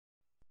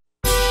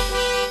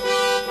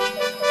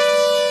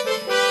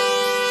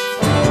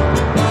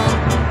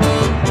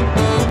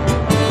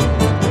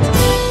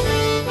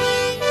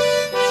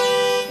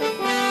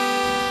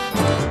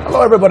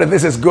Hello everybody,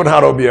 this is Good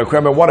Heart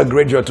Obiakwem. What a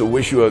great joy to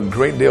wish you a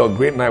great day or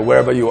great night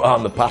wherever you are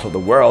on the path of the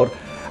world.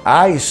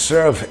 I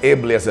serve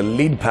ably as the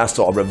lead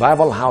pastor of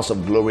Revival House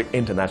of Glory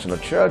International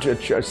Church, a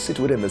church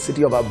situated in the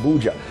city of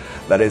Abuja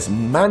that is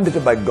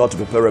mandated by God to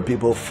prepare a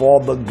people for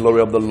the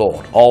glory of the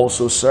Lord.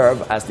 Also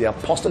serve as the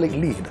apostolic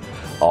lead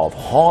of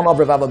Horn of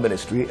Revival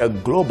Ministry, a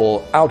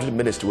global outreach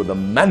ministry with the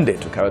mandate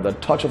to carry the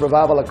touch of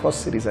revival across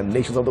cities and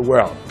nations of the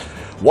world.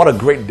 What a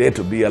great day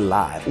to be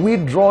alive. We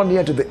draw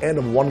near to the end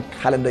of one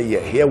calendar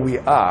year. Here we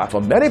are.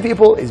 For many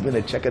people, it's been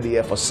a checkered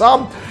year. For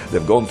some,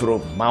 they've gone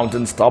through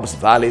mountains, tops,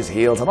 valleys,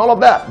 hills, and all of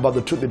that. But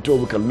the truth be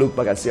told, we can look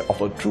back and say, of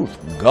a truth,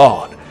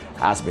 God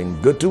has been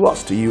good to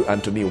us, to you,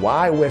 and to me.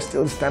 Why we're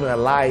still standing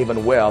alive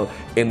and well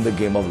in the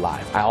game of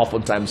life. I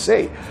oftentimes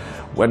say,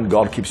 when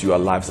God keeps you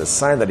alive, it's a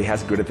sign that He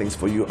has greater things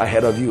for you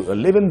ahead of you. A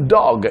living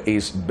dog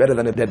is better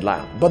than a dead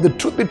lion. But the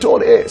truth be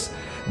told is,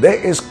 there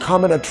is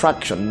common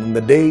attraction in the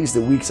days,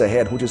 the weeks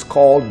ahead, which is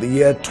called the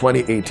year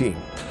 2018.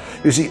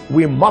 You see,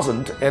 we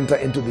mustn't enter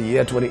into the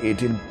year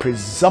 2018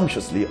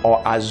 presumptuously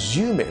or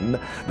assuming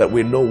that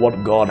we know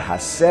what God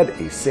has said,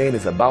 is saying,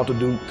 is about to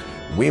do.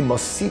 We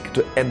must seek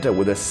to enter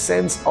with a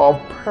sense of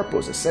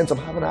purpose, a sense of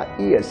having our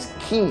ears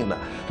keen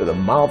to the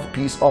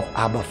mouthpiece of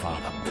Abba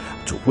Father,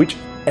 to which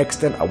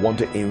extent I want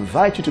to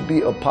invite you to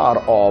be a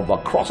part of a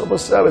crossover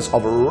service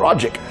of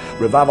Rhogic,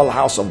 Revival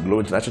House of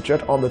Glory International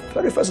Church, on the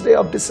 31st day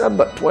of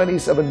December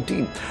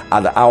 2017 at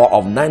the hour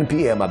of 9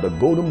 p.m. at the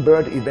Golden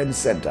Bird Event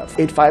Center,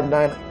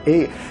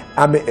 859A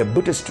Ame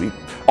Ebute Street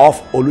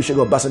off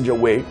Olusegun Obasanjo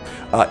Way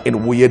in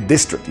Wuye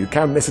District. You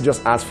can message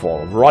us as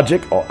for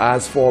Rhogic or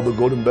as for the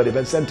Golden Bird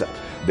Event Center.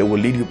 They will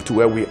lead you to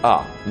where we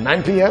are.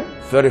 9 p.m.,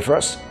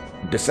 31st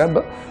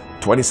December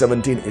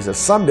 2017 is a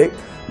Sunday.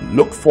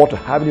 Look forward to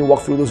having you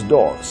walk through those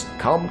doors.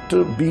 Come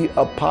to be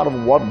a part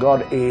of what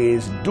God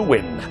is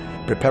doing,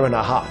 preparing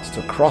our hearts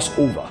to cross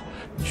over.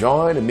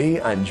 Join me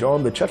and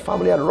join the church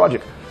family at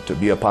Rhogic to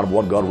be a part of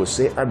what God will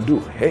say and do.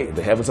 Hey,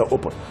 the heavens are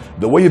open.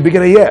 The way you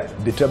begin a year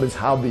determines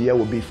how the year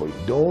will be for you.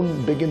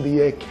 Don't begin the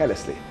year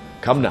carelessly.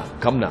 Come now,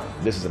 come now.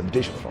 This is an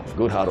invitation from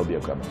Good Heart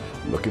Obiakwem.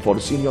 Looking forward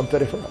to seeing you on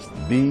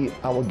 31st. Be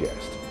our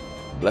guest.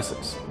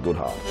 Blessings, Good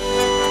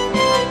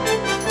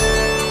Heart.